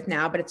familiar with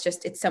now, but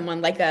it's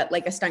someone like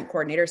a stunt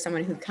coordinator,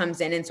 someone who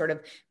comes in and sort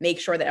of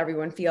makes sure that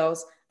everyone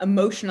feels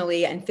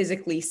emotionally and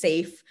physically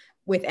safe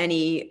with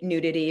any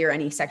nudity or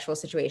any sexual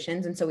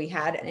situations. And so we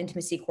had an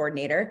intimacy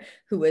coordinator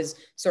who was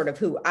sort of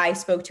who I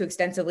spoke to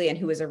extensively and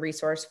who was a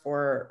resource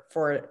for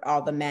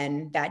all the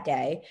men that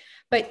day.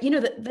 But, you know,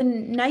 the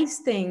nice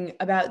thing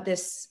about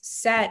this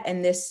set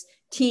and this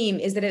team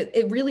is that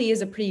it really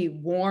is a pretty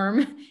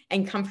warm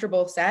and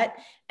comfortable set.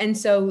 And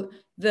so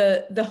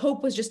the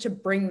hope was just to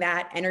bring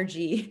that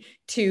energy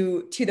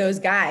to those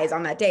guys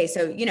on that day.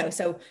 So, you know,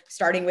 so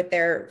starting with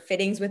their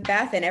fittings with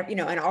Beth and, you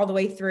know, and all the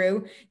way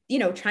through, you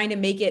know, trying to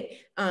make it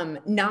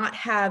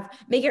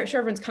make it sure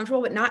everyone's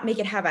comfortable, but not make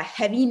it have a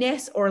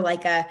heaviness or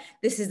like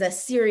this is a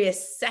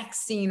serious sex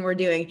scene we're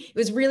doing. It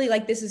was really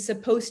like, this is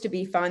supposed to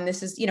be fun.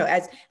 This is, you know,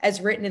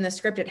 as written in the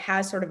script, it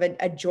has sort of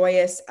a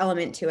joyous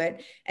element to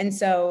it. And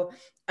so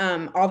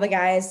all the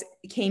guys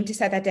came to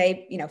set that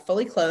day, you know,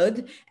 fully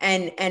clothed,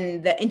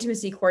 and the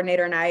intimacy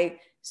coordinator and I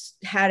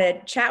had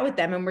a chat with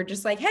them, and we're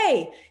just like,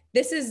 hey,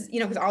 this is, you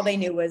know, because all they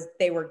knew was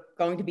they were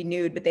going to be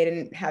nude, but they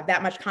didn't have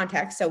that much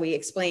context. So we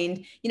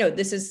explained, you know,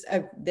 this is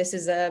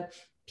a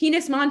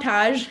penis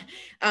montage.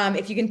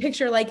 If you can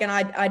picture like an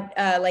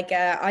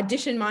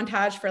audition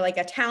montage for like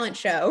a talent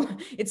show,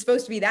 it's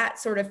supposed to be that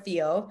sort of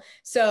feel.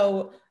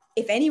 So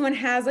if anyone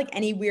has like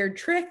any weird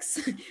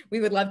tricks, we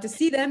would love to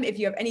see them. If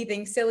you have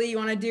anything silly you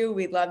want to do,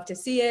 we'd love to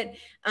see it.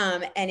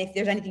 And if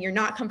there's anything you're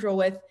not comfortable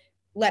with,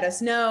 let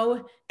us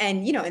know.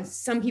 And, you know, and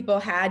some people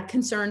had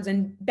concerns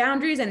and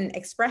boundaries and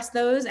expressed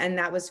those, and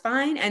that was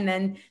fine. And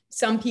then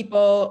some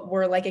people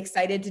were like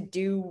excited to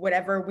do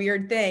whatever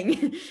weird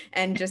thing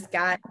and just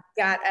got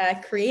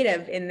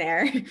creative in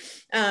there.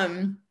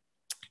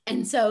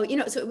 And so, you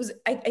know, so it was,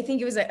 I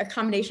think it was a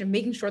combination of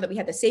making sure that we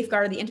had the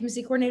safeguard of the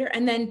intimacy coordinator,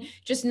 and then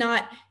just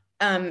not,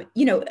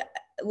 you know,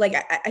 like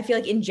I feel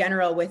like in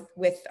general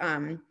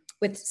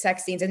with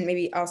sex scenes, and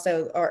maybe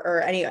also,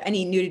 or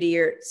any nudity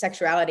or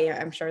sexuality,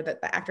 I'm sure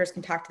that the actors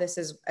can talk to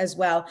this as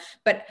well.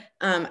 But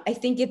I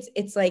think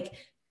it's like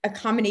a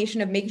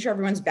combination of making sure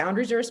everyone's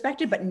boundaries are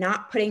respected, but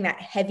not putting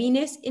that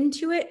heaviness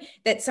into it.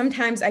 That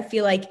sometimes I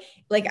feel like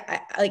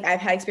I've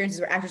had experiences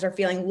where actors are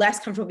feeling less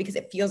comfortable because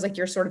it feels like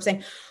you're sort of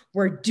saying,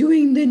 we're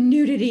doing the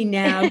nudity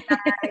now,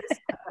 guys,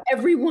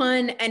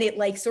 everyone. And it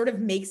like sort of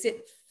makes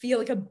it feel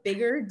like a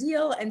bigger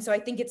deal. And so I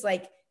think it's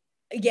like,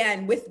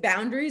 again, with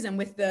boundaries and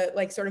with the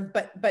like sort of,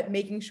 but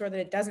making sure that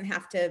it doesn't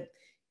have to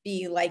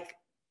be like,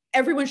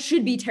 everyone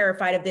should be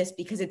terrified of this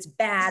because it's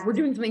bad. We're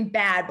doing something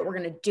bad, but we're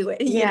going to do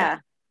it. Yeah.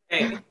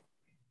 Right.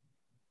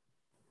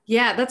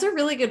 Yeah, that's a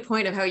really good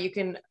point of how you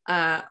can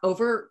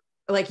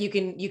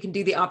you can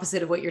do the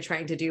opposite of what you're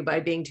trying to do by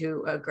being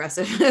too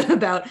aggressive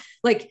about,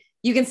 like,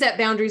 you can set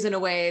boundaries in a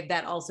way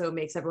that also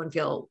makes everyone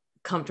feel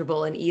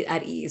comfortable and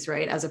at ease,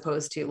 right? As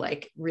opposed to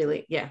like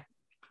really, yeah.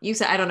 You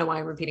said, I don't know why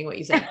I'm repeating what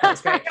you said. That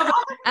was great.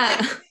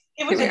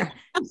 It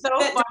was so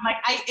fun.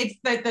 Like it's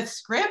the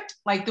script,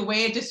 like the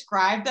way it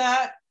described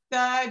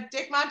the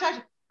dick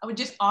montage, it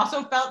just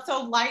also felt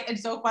so light and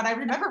so fun. I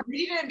remember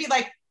reading it and be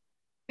like,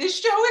 this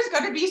show is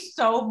going to be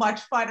so much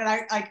fun. And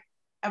I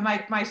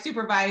like my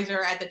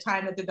supervisor at the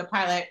time that did the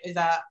pilot is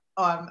a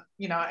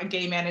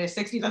gay man in his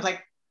 60s. I was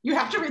like, you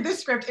have to read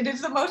this script. It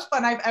is the most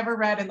fun I've ever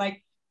read. And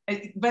like,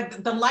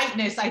 but the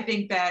lightness, I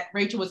think that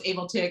Rachel was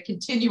able to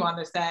continue on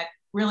the set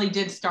really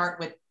did start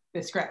with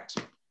the script.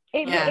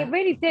 It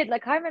really did.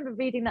 Like I remember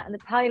reading that in the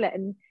pilot,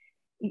 and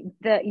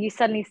that you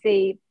suddenly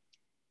see,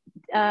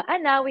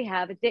 and now we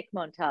have a dick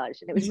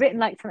montage, and it was written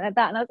like something like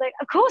that, and I was like,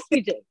 of course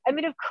we do. I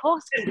mean, of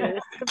course we do.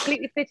 It's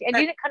completely fitting, and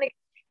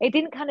it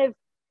didn't kind of,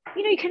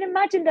 you know, you can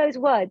imagine those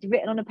words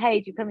written on a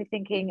page. You can be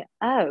thinking,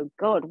 oh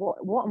God,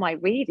 what am I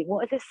reading?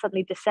 What has this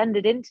suddenly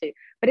descended into?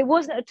 But it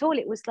wasn't at all.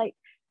 It was like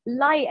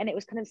light, and it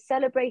was kind of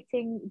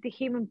celebrating the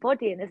human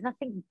body, and there's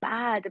nothing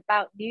bad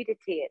about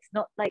nudity. It's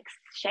not like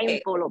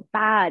shameful or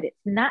bad, it's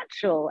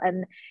natural.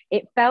 And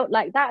it felt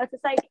like that. It was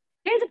just like,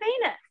 here's a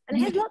penis, and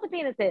here's lots of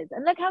penises,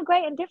 and look how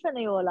great and different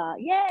they all are,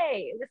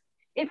 yay.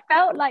 It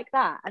felt like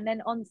that. And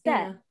then on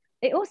set,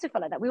 it also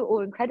felt like that. We were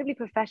all incredibly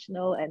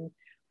professional, and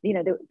you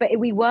know, but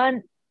we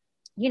weren't,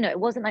 you know, it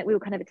wasn't like we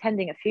were kind of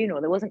attending a funeral.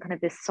 There wasn't kind of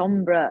this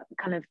somber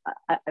kind of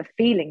a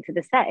feeling to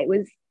the set. It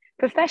was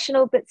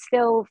professional but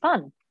still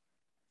fun.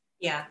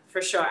 Yeah,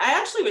 for sure. I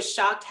actually was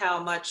shocked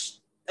how much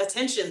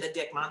attention the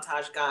dick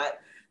montage got,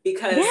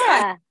 because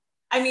yes,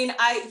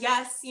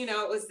 you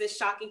know, it was this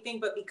shocking thing,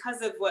 but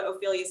because of what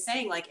Ophelia is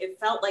saying, like it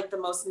felt like the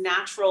most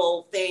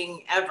natural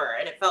thing ever.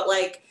 And it felt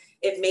like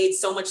it made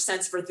so much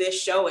sense for this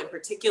show in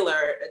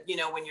particular, you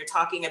know, when you're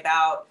talking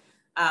about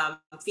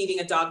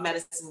feeding a dog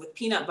medicine with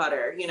peanut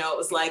butter, you know, it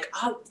was like,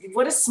 oh,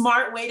 what a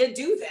smart way to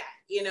do that,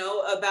 you know,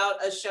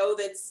 about a show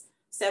that's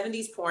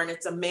 70s porn.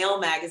 It's a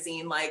male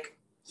magazine. Like,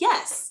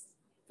 yes,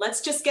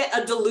 let's just get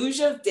a deluge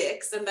of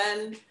dicks and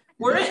then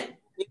we're in.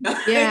 You know?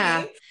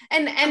 Yeah.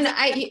 And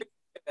I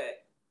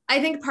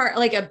think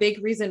a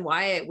big reason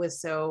why it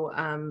was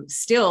so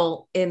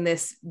still in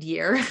this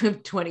year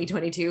of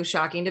 2022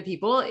 shocking to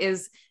people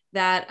is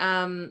that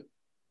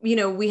you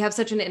know, we have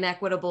such an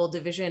inequitable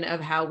division of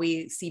how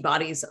we see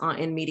bodies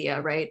in media,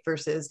 right?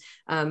 Versus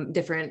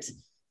different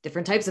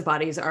types of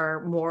bodies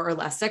are more or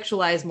less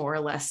sexualized, more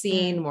or less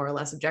seen, more or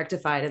less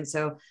objectified. And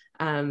so,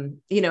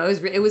 you know,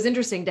 it was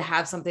interesting to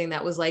have something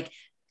that was like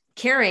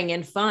caring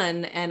and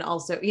fun, and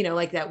also, you know,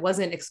 like that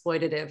wasn't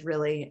exploitative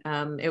really.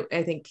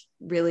 I think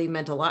really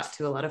meant a lot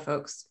to a lot of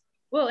folks.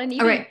 Well, and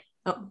even, all right.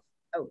 Oh,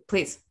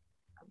 please.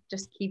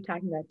 Just keep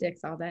talking about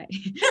dicks all day.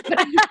 But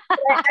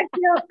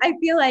I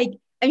feel like,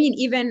 I mean,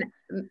 even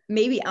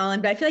maybe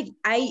Ellen, but I feel like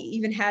I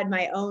even had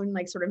my own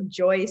like sort of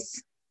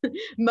Joyce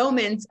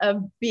moments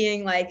of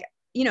being like,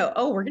 you know,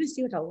 oh, we're going to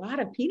see like a lot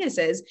of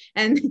penises,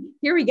 and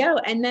here we go.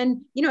 And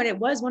then, you know, and it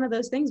was one of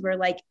those things where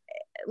like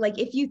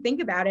if you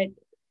think about it,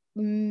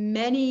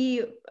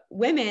 many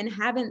women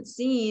haven't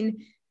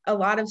seen a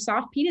lot of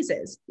soft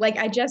penises. Like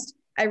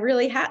I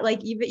really had,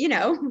 like, even, you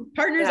know,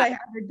 partners I have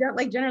don't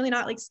like generally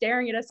not like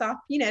staring at a soft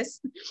penis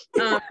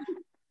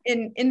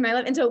in my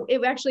life. And so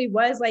it actually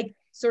was like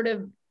sort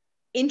of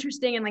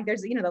interesting. And like,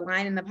 there's, you know, the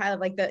line in the pilot,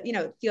 like the, you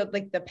know, feel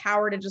like the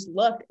power to just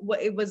look,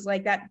 what it was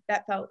like that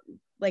felt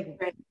like,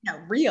 you know,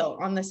 real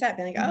on the set.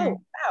 Being like, oh,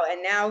 wow.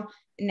 And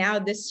now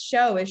this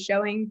show is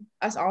showing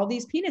us all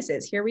these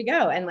penises. Here we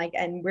go. And like,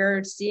 and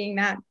we're seeing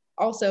that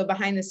also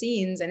behind the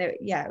scenes. And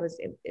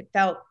it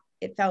felt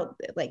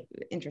like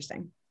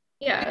interesting.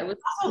 Yeah, it was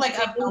also like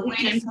a way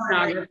to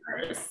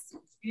celebrate.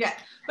 Yeah,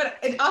 but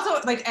it also,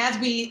 like, as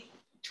we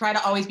try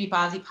to always be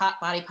body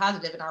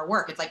positive in our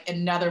work, it's like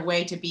another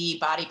way to be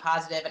body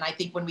positive. And I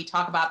think when we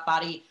talk about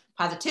body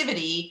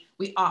positivity,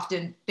 we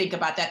often think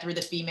about that through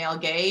the female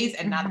gaze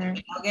and not the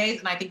male gaze.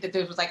 And I think that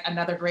this was like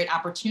another great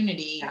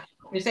opportunity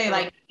to say,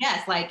 like,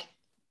 yes, like,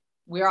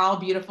 we're all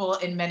beautiful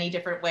in many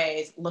different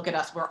ways. Look at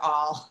us, we're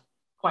all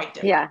quite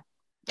different.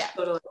 Yeah,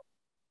 totally.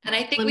 And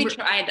I think we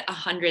tried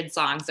 100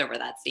 songs over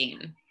that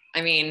scene.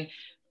 I mean,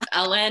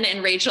 Ellen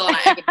and Rachel and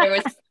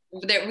I,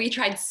 we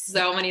tried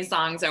so many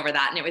songs over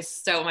that, and it was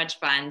so much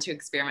fun to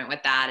experiment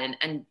with that.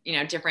 And you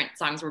know, different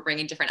songs were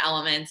bringing different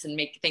elements and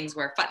make things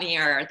were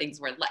funnier, or things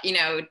were, you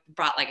know,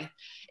 brought like,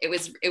 it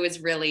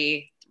was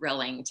really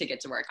thrilling to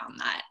get to work on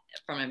that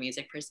from a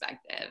music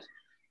perspective.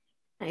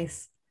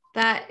 Nice.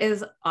 That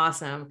is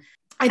awesome.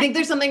 I think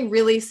there's something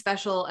really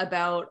special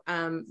about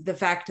the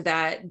fact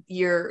that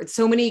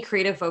so many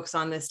creative folks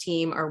on this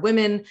team are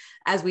women,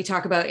 as we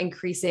talk about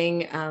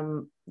increasing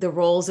the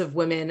roles of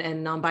women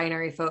and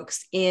non-binary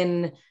folks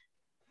in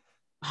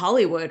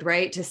Hollywood,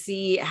 right? To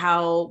see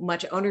how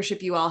much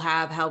ownership you all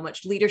have, how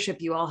much leadership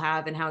you all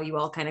have, and how you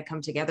all kind of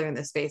come together in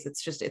this space.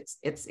 It's just,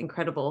 it's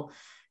incredible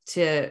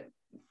to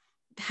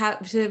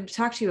have to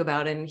talk to you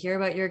about and hear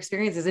about your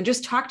experiences and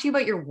just talk to you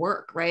about your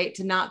work, right?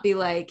 To not be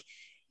like,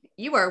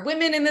 you are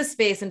women in this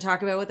space and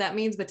talk about what that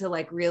means, but to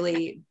like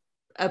really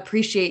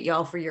appreciate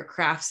y'all for your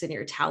crafts and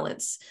your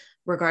talents,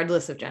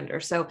 regardless of gender.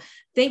 So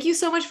thank you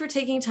so much for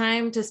taking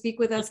time to speak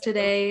with us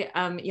today.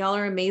 Y'all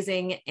are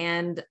amazing.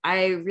 And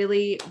I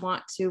really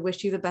want to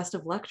wish you the best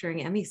of luck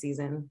during Emmy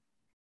season.